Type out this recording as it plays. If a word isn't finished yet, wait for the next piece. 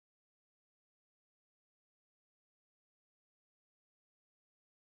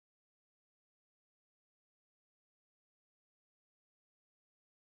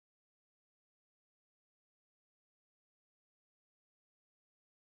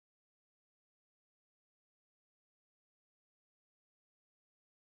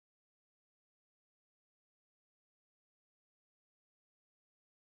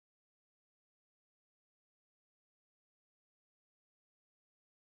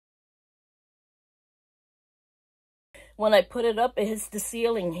when I put it up, it hits the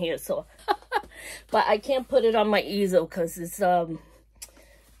ceiling here. So, but I can't put it on my easel because it's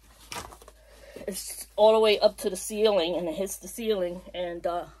all the way up to the ceiling, and it hits the ceiling. And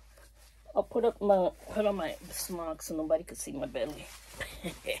I'll put on my smock so nobody can see my belly.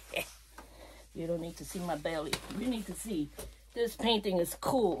 You don't need to see my belly. You need to see this painting is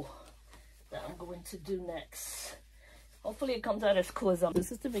cool that I'm going to do next. Hopefully it comes out as cool as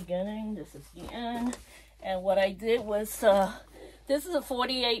this is the beginning, this is the end. And what I did was, this is a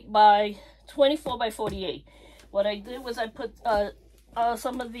 48 by 24 by 48. What I did was I put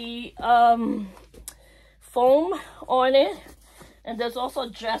some of the foam on it, and there's also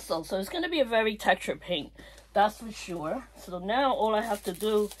gesso, so it's going to be a very textured paint, that's for sure. So now all I have to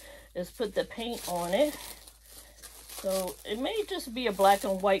do is put the paint on it. So it may just be a black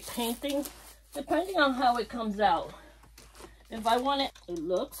and white painting, depending on how it comes out. If I want it, it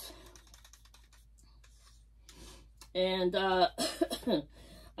looks. And I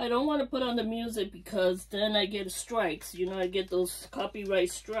don't want to put on the music because then I get strikes. You know, I get those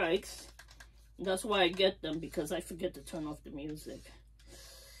copyright strikes. That's why I get them, because I forget to turn off the music.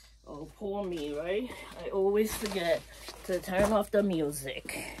 Oh, poor me, right? I always forget to turn off the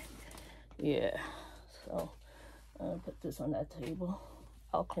music. Yeah, so I'll put this on that table.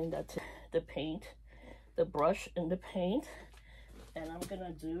 I'll clean that, the paint, the brush and the paint. And I'm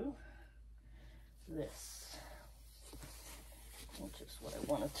gonna do this, which is what I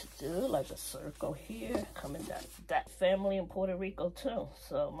wanted to do, like a circle here, coming that family in Puerto Rico too.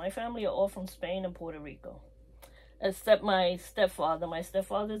 So my family are all from Spain and Puerto Rico, except my stepfather. My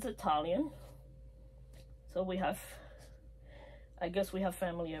stepfather is Italian. So we have, I guess we have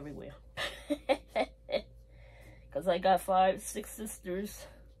family everywhere. Because I got 6 sisters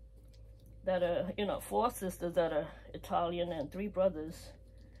that are, you know, 4 sisters that are Italian and 3 brothers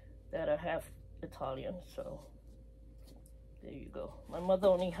that are half Italian. So there you go. My mother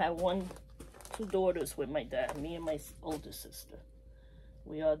only had 2 daughters with my dad, me and my older sister.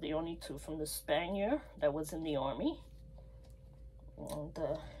 We are the only 2 from the Spaniard that was in the army. And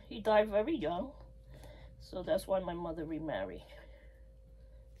he died very young. So that's why my mother remarried.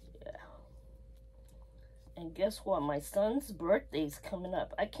 Yeah. And guess what? My son's birthday's coming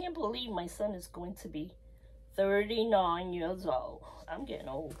up. I can't believe my son is going to be 39 years old. I'm getting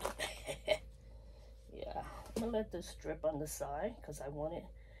old. Yeah. I'm going to let this drip on the side because I want it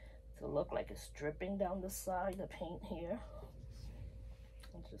to look like it's dripping down the side, the paint here.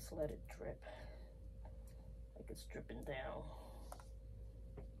 And just let it drip like it's dripping down.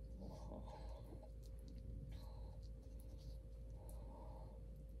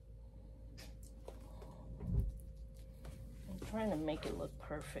 Trying to make it look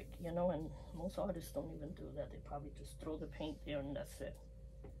perfect, you know, and most artists don't even do that. They probably just throw the paint there and that's it.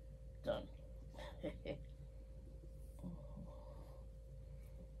 Done.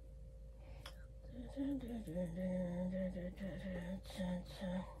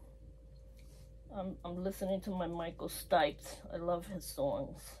 I'm listening to my Michael Stipes. I love his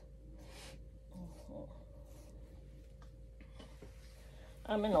songs.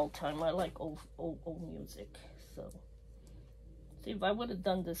 I'm an old timer. I like old music, so. See, if I would have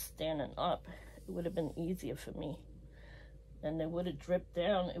done this standing up, it would have been easier for me. And it would have dripped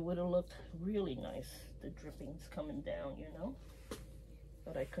down. It would have looked really nice. The drippings coming down, you know?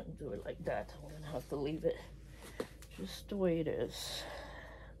 But I couldn't do it like that. I'm going to have to leave it just the way it is.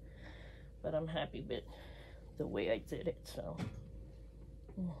 But I'm happy with the way I did it, so.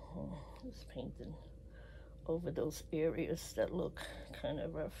 Just painting over those areas that look kind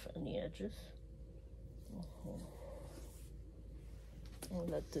of rough on the edges. I'll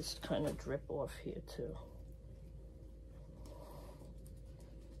let this kind of drip off here too.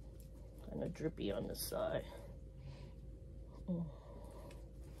 Kind of drippy on the side.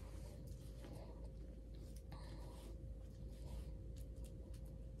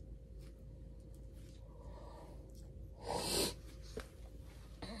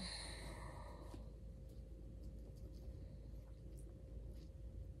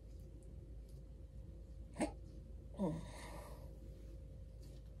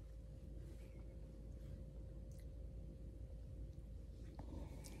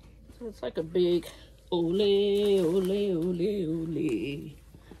 It's like a big ole, ole, ole, ole.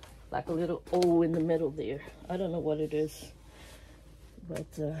 Like a little O in the middle there. I don't know what it is.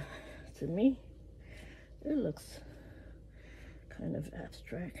 But to me, it looks kind of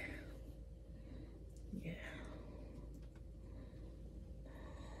abstract. Yeah.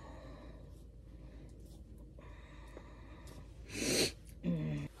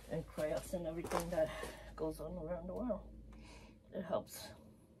 And crafts and everything that goes on around the world. It helps.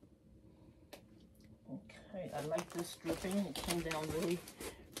 Okay. Alright, I like this dripping. It came down really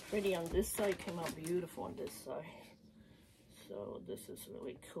pretty on this side, came out beautiful on this side. So this is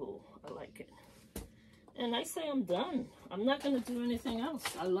really cool. I like it. And I say I'm done. I'm not going to do anything else.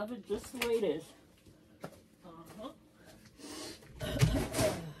 I love it just the way it is.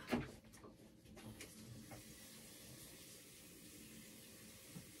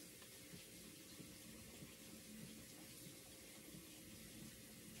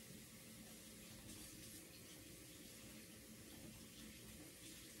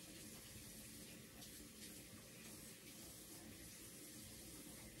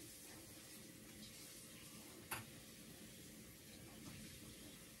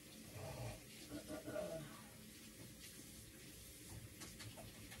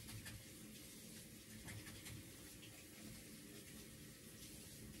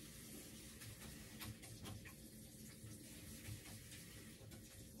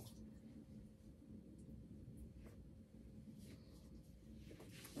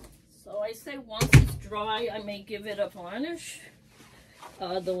 So I say once it's dry, I may give it a varnish.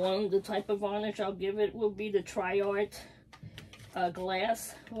 The type of varnish I'll give it will be the Tri-Art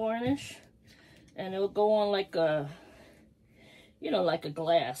glass varnish. And it'll go on like a, like a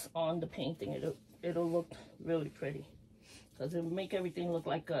glass on the painting. It'll look really pretty. Because it'll make everything look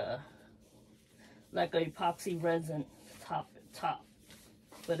like a epoxy resin top.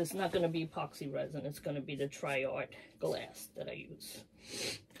 But it's not going to be epoxy resin. It's going to be the Tri-Art glass that I use.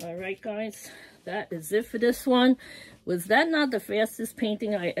 Alright guys, that is it for this one. Was that not the fastest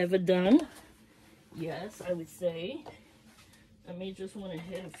painting I ever done? Yes, I would say. I may just want to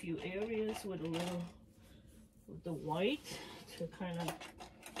hit a few areas with the white to kind of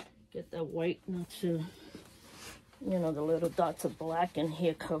get that white not to, the little dots of black in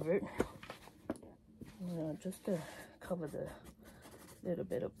here covered. Just to cover the little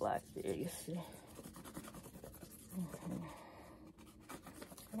bit of black there, you see.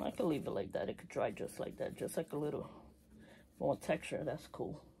 I could leave it like that. It could dry just like that, just like a little more texture. That's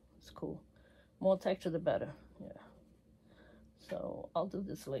cool. It's cool. More texture, the better. Yeah. So I'll do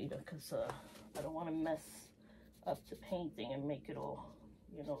this later because I don't want to mess up the painting and make it all,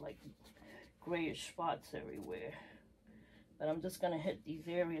 like grayish spots everywhere. But I'm just gonna hit these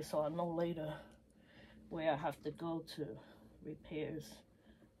areas so I'll know later where I have to go to repairs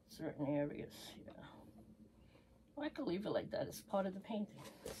certain areas. Yeah. I could leave it like that. It's part of the painting.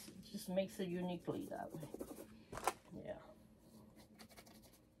 It just makes it uniquely that way. Yeah.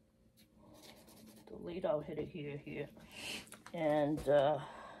 So later I'll hit it here, and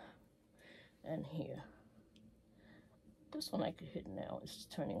here. This one I could hit now. It's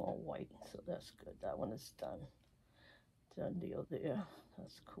turning all white, so that's good. That one is done. Done deal there.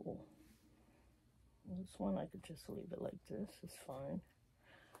 That's cool. This one I could just leave it like this. It's fine.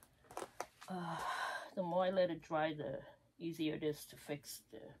 The more I let it dry, the easier it is to fix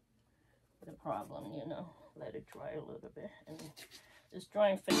the problem, Let it dry a little bit. And just dry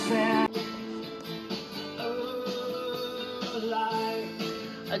and fix it.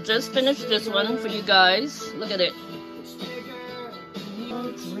 I just finished this one for you guys. Look at it.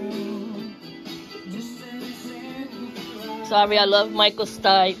 Sorry, I love Michael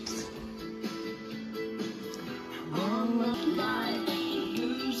Stipes.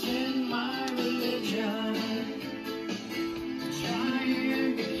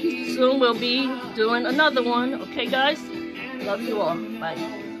 Soon we'll be doing another one. Okay, guys? Love you all.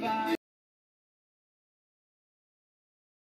 Bye.